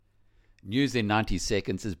News in 90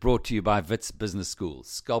 Seconds is brought to you by Wits Business School,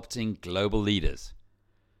 sculpting global leaders.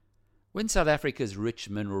 When South Africa's rich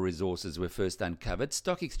mineral resources were first uncovered,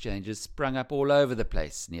 stock exchanges sprung up all over the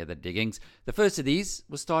place near the diggings. The first of these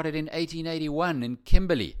was started in 1881 in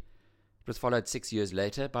Kimberley. It was followed 6 years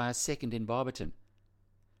later by a second in Barberton.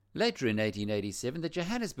 Later in 1887, the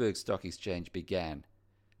Johannesburg Stock Exchange began.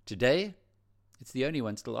 Today, it's the only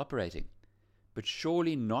one still operating, but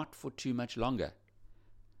surely not for too much longer.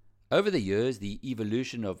 Over the years, the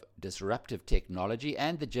evolution of disruptive technology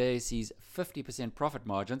and the JSE's 50% profit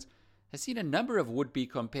margins has seen a number of would-be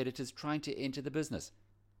competitors trying to enter the business.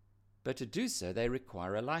 But to do so, they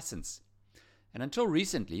require a license. And until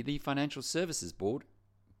recently, the Financial Services Board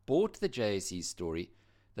bought the JSE's story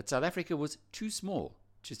that South Africa was too small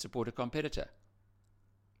to support a competitor.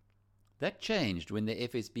 That changed when the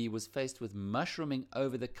FSB was faced with mushrooming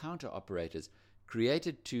over-the-counter operators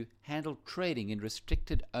created to handle trading in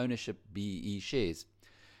restricted ownership BE shares.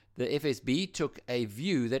 The FSB took a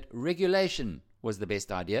view that regulation was the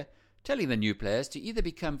best idea, telling the new players to either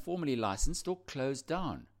become formally licensed or close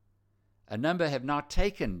down. A number have now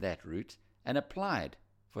taken that route and applied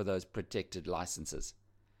for those protected licenses.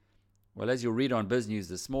 Well, as you'll read on BizNews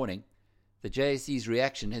this morning, the JSE's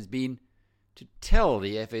reaction has been to tell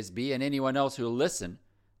the FSB and anyone else who'll listen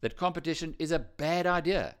that competition is a bad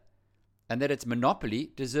idea and that its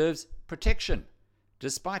monopoly deserves protection,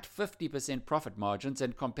 despite 50% profit margins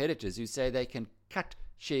and competitors who say they can cut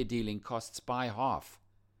share dealing costs by half.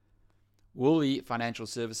 Will the Financial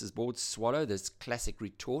Services Board swallow this classic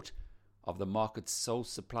retort of the market's sole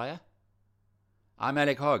supplier? I'm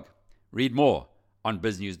Alec Hogg. Read more on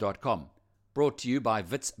biznews.com. Brought to you by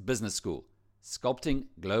Wits Business School, sculpting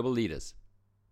global leaders.